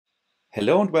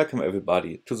Hello and welcome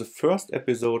everybody to the first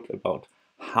episode about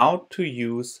how to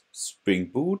use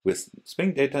Spring Boot with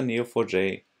Spring Data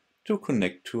Neo4j to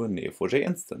connect to a Neo4j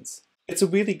instance. It's a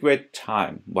really great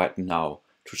time right now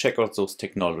to check out those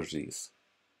technologies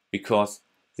because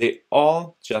they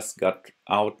all just got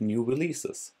out new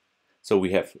releases. So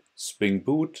we have Spring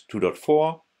Boot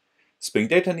 2.4, Spring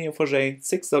Data Neo4j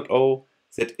 6.0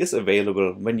 that is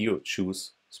available when you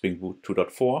choose Spring Boot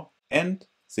 2.4 and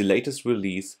the latest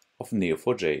release of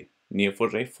Neo4j,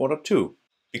 Neo4j 4.2.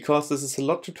 Because this is a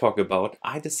lot to talk about,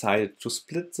 I decided to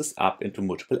split this up into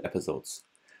multiple episodes.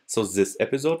 So this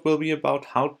episode will be about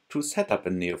how to set up a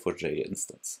Neo4j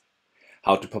instance,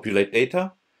 how to populate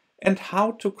data, and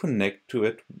how to connect to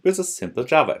it with a simple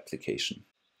Java application.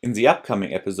 In the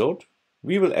upcoming episode,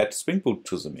 we will add Spring Boot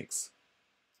to the mix.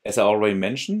 As I already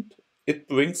mentioned, it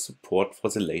brings support for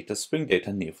the latest Spring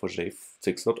Data Neo4j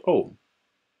 6.0.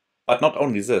 But not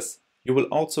only this, you will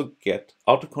also get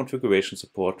auto-configuration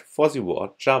support for the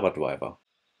Word Java driver.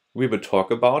 We will talk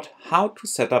about how to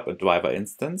set up a driver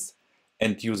instance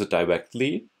and use it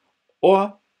directly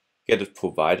or get it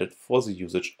provided for the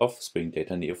usage of Spring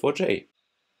Data Neo4j.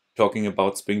 Talking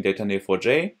about Spring Data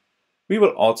Neo4j, we will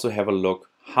also have a look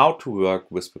how to work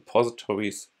with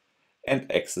repositories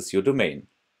and access your domain.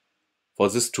 For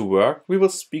this to work, we will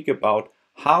speak about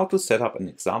how to set up an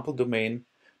example domain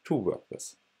to work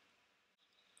with.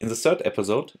 In the third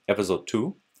episode, episode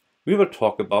 2, we will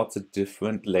talk about the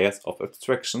different layers of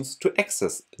abstractions to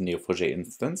access a Neo4j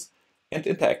instance and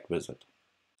interact with it.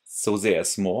 So they are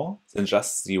more than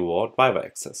just the raw driver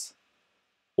access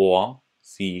or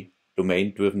the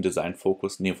domain-driven design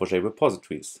focused Neo4j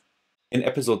repositories. In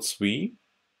episode 3,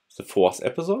 the fourth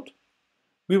episode,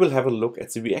 we will have a look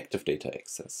at the reactive data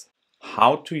access,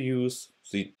 how to use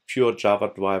the pure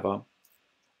Java driver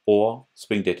or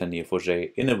Spring Data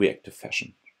Neo4j in a reactive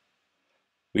fashion.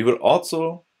 We will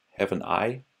also have an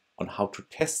eye on how to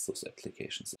test those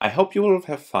applications. I hope you will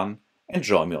have fun and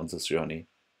join me on this journey.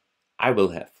 I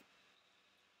will have.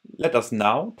 Let us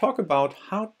now talk about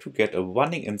how to get a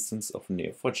running instance of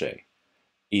Neo4j,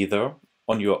 either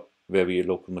on your very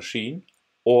local machine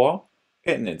or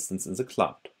an instance in the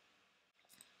cloud.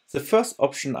 The first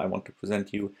option I want to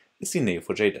present you is the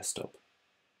Neo4j desktop.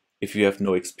 If you have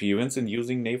no experience in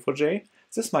using Neo4j,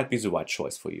 this might be the right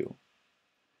choice for you.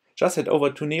 Just head over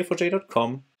to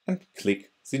neo4j.com and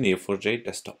click the Neo4j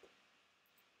desktop.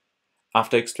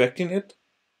 After extracting it,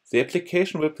 the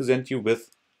application will present you with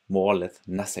more or less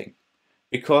nothing,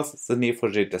 because the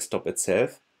Neo4j desktop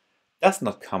itself does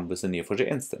not come with a Neo4j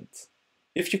instance.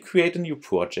 If you create a new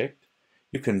project,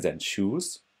 you can then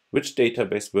choose which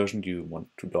database version do you want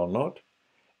to download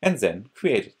and then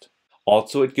create it.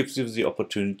 Also, it gives you the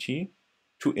opportunity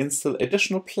to install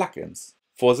additional plugins.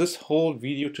 For this whole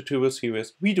video tutorial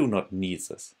series, we do not need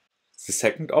this. The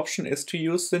second option is to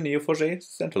use the Neo4j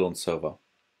standalone server.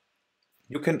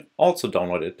 You can also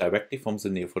download it directly from the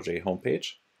Neo4j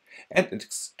homepage and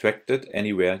extract it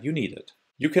anywhere you need it.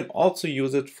 You can also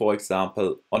use it, for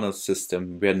example, on a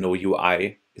system where no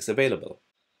UI is available.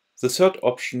 The third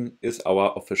option is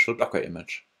our official Docker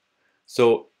image.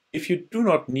 So if you do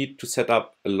not need to set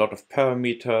up a lot of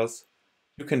parameters,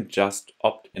 you can just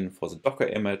opt in for the Docker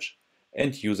image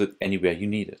and use it anywhere you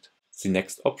need it. The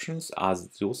next options are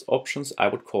those options I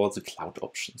would call the cloud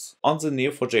options. On the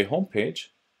Neo4j homepage,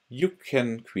 you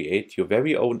can create your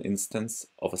very own instance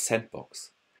of a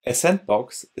sandbox. A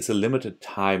sandbox is a limited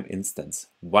time instance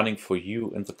running for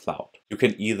you in the cloud. You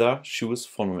can either choose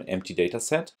from an empty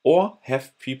dataset or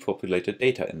have pre-populated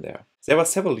data in there. There are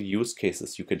several use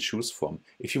cases you can choose from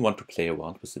if you want to play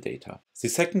around with the data. The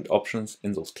second options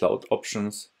in those cloud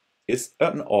options is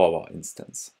an Aura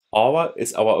instance. Aura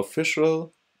is our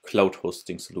official cloud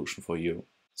hosting solution for you.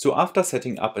 So after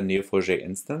setting up a Neo4j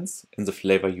instance in the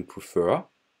flavor you prefer,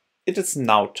 it is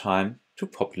now time to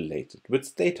populate it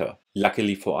with data.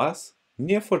 Luckily for us,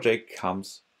 Neo4j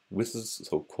comes with a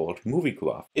so-called movie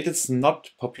graph. It is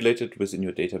not populated within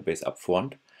your database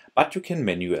upfront, but you can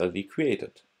manually create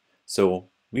it. So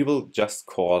we will just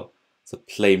call the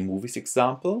play movies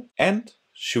example and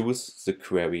choose the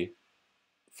query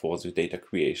for the data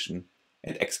creation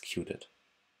and execute it.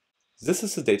 This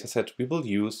is the dataset we will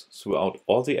use throughout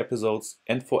all the episodes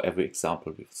and for every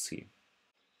example we will see.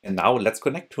 And now let's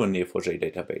connect to a Neo4j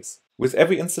database. With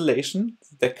every installation,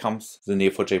 there comes the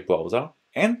Neo4j browser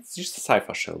and the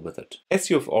Cypher shell with it.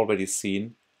 As you have already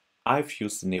seen, I've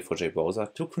used the Neo4j browser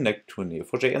to connect to a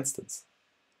Neo4j instance.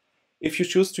 If you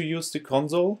choose to use the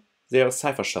console, there is a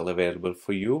Cypher shell available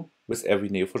for you with every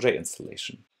Neo4j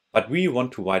installation. But we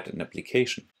want to write an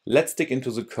application. Let's dig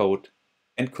into the code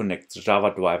and connect the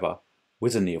Java driver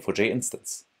with a Neo4j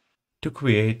instance. To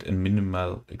create a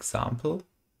minimal example,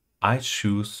 I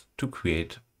choose to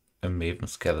create a Maven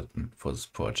skeleton for this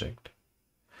project.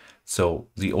 So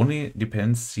the only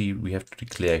dependency we have to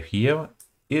declare here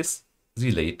is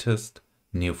the latest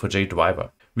Neo4j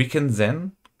driver. We can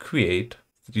then create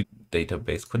the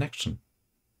database connection.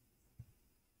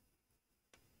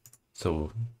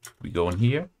 So we go in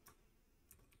here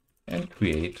and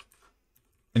create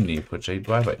a Neo4j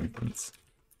driver instance.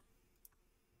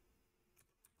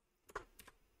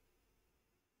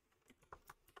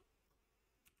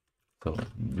 So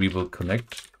we will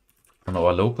connect on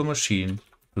our local machine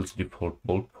to the default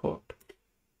bolt port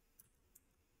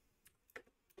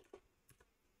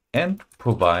and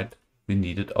provide the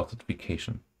needed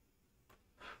authentication.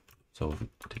 So we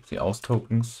take the auth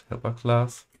tokens helper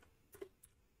class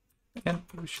and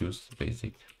we choose the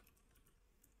basic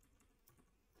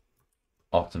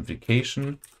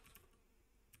authentication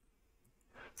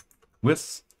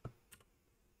with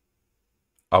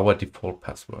our default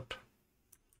password.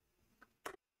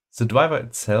 The driver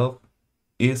itself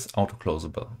is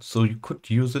auto-closable, so you could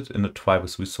use it in a try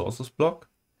with resources block,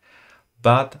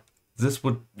 but this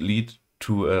would lead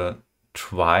to a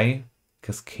try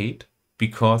cascade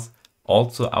because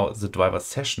also the driver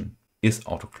session is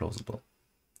auto-closable.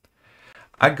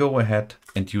 I go ahead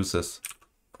and use this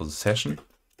for the session,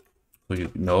 so you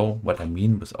know what I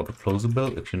mean with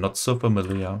auto-closable if you're not so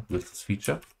familiar with this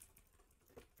feature.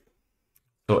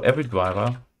 So every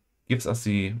driver gives us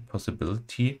the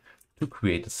possibility to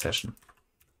create a session.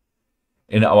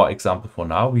 In our example for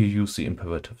now, we use the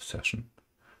imperative session.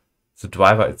 The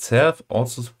driver itself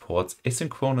also supports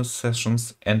asynchronous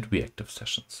sessions and reactive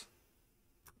sessions.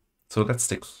 So let's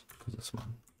stick to this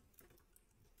one.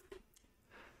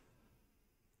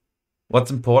 What's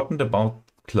important about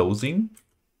closing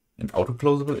and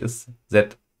auto-closable is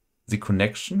that the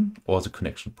connection or the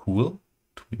connection pool,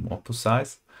 to be more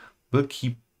precise, will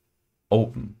keep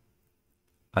open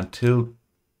until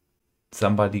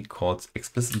somebody calls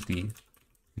explicitly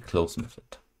the close method.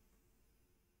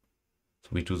 So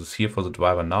we do this here for the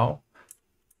driver now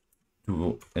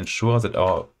to ensure that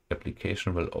our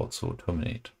application will also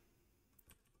terminate.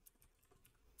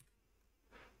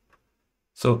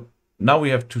 So now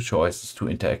we have two choices to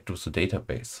interact with the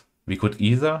database. We could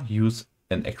either use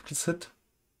an explicit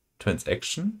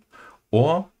transaction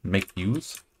or make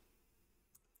use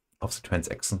of the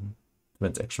transaction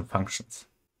functions.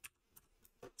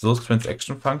 Those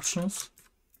transaction functions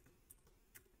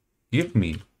give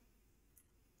me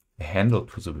a handle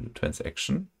to the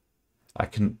transaction I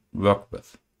can work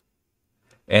with.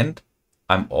 And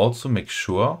I'm also make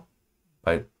sure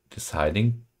by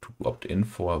deciding to opt in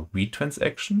for a read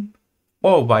transaction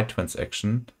or a write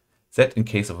transaction that in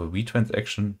case of a read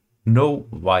transaction, no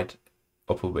write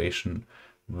operation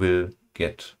will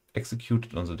get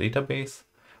executed on the database,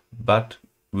 but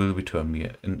will return me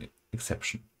an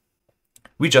exception.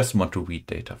 We just want to read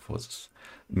data for this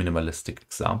minimalistic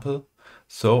example,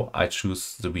 so I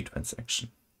choose the read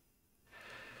transaction.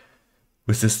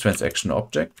 With this transaction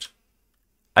object,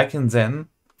 I can then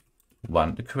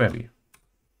run a query.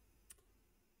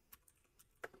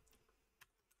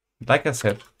 Like I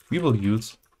said, we will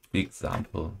use the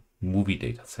example movie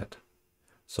dataset.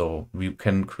 So we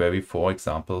can query, for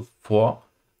example, for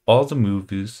all the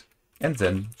movies and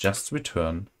then just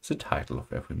return the title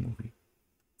of every movie.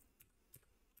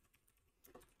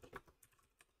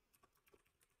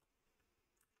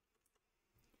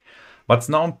 What's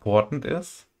now important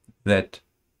is that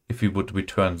if we would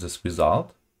return this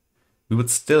result, we would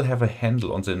still have a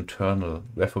handle on the internal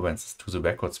references to the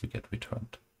records we get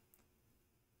returned.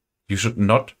 You should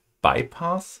not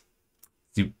bypass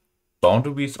the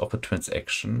boundaries of a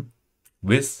transaction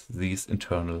with these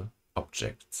internal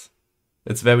objects.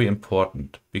 It's very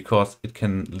important because it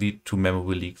can lead to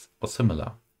memory leaks or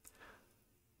similar.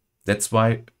 That's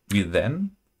why we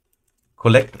then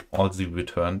collect all the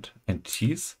returned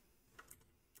entities,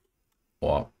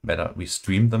 or better, we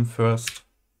stream them first,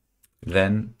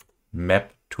 then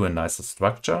map to a nicer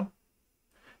structure.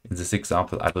 In this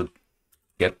example, I will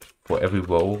get for every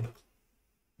row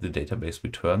the database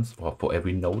returns, or for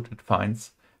every node it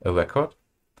finds a record.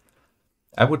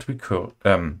 I would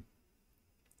return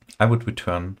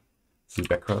the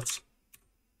records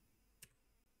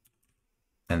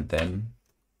and then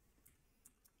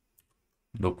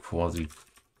look for the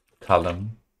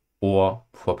column or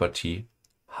property,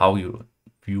 how your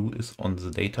view is on the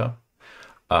data,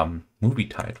 movie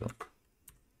title.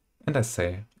 And I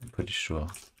say, I'm pretty sure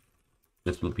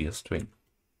this will be a string.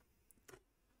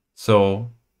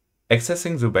 So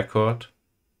accessing the record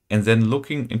and then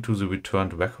looking into the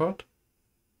returned record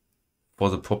for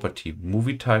the property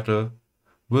movie title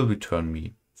will return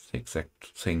me the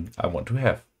exact thing I want to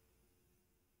have.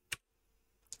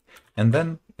 And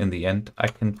then in the end, I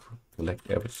can collect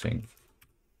everything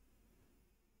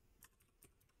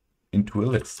into a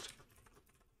list.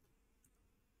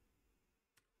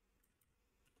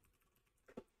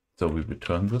 So we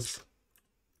return this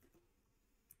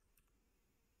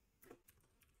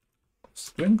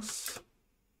strings.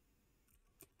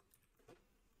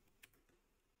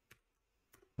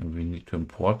 And we need to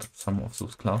import some of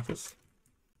those classes.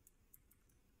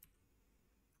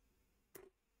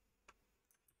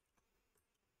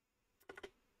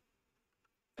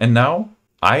 And now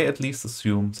I at least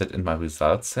assume that in my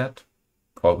result set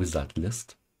or result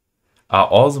list are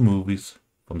all the movies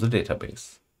from the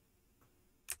database.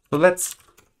 So let's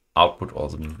output all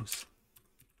the movies.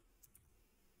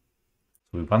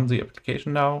 So we run the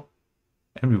application now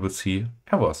and we will see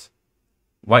errors.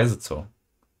 Why is it so?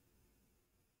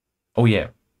 Oh yeah,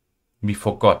 we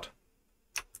forgot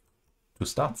to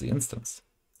start the instance.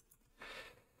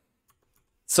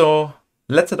 So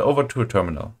let's head over to a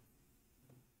terminal.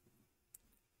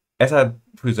 As I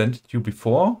presented you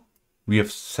before, we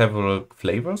have several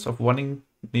flavors of running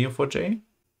Neo4j.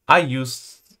 I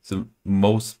use the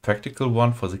most practical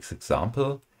one for this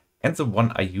example and the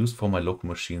one I use for my local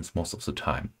machines most of the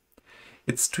time.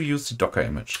 It's to use the Docker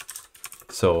image.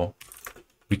 So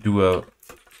we do a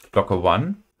Docker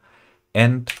 1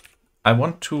 and I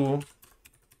want to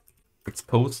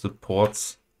expose the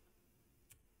ports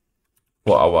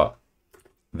for our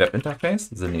web interface,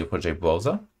 the Neo4j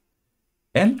browser.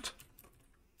 And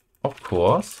of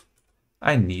course,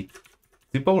 I need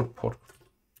the bold port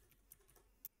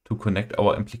to connect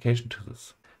our application to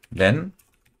this. Then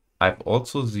I have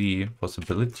also the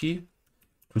possibility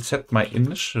to set my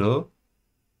initial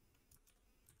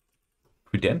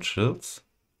credentials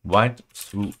right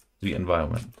through the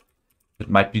environment. It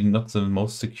might be not the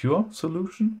most secure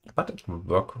solution, but it will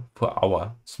work for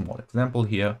our small example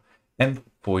here and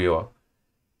for your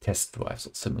test drives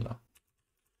or similar.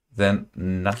 Then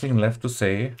nothing left to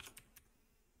say.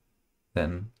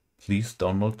 Then please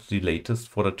download the latest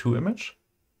for the 2 image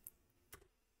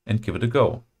and give it a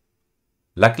go.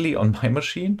 Luckily on my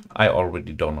machine, I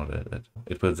already downloaded it.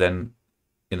 It will then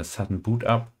in a sudden boot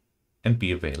up and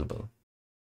be available.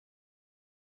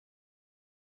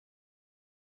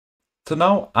 So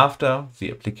now after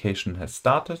the application has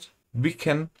started, we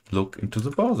can look into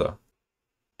the browser.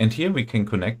 And here we can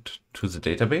connect to the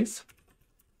database,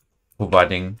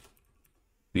 providing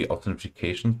the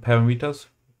authentication parameters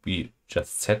we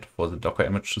just set for the Docker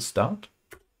image to start,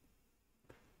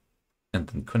 and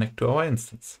then connect to our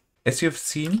instance. As you have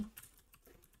seen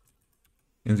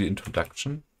in the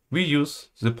introduction, we use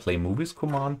the play movies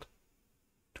command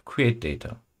to create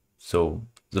data. So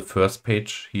the first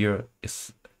page here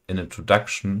is an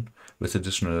introduction with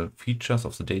additional features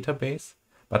of the database,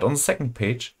 but on the second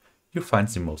page you find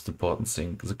the most important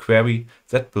thing, the query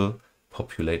that will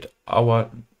populate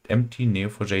our empty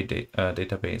Neo4j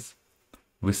database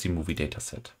with the movie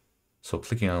dataset. So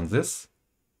clicking on this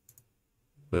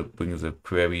will bring the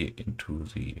query into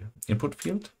the input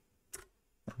field,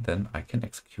 and then I can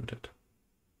execute it.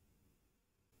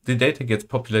 The data gets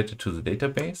populated to the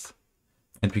database,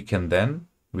 and we can then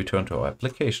return to our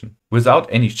application. Without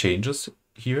any changes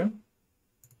here,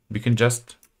 we can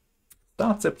just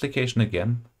start the application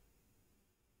again,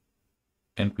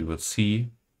 and we will see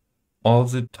all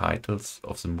the titles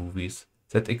of the movies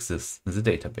that exist in the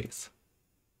database.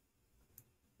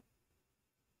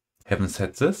 Having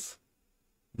said this,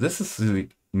 this is the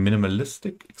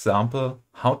minimalistic example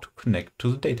how to connect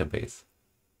to the database.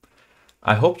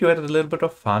 I hope you had a little bit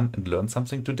of fun and learned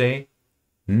something today.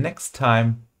 Next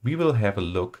time we will have a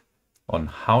look on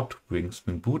how to bring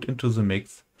Spring Boot into the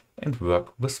mix and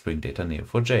work with Spring Data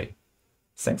Neo4j.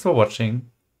 Thanks for watching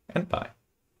and bye.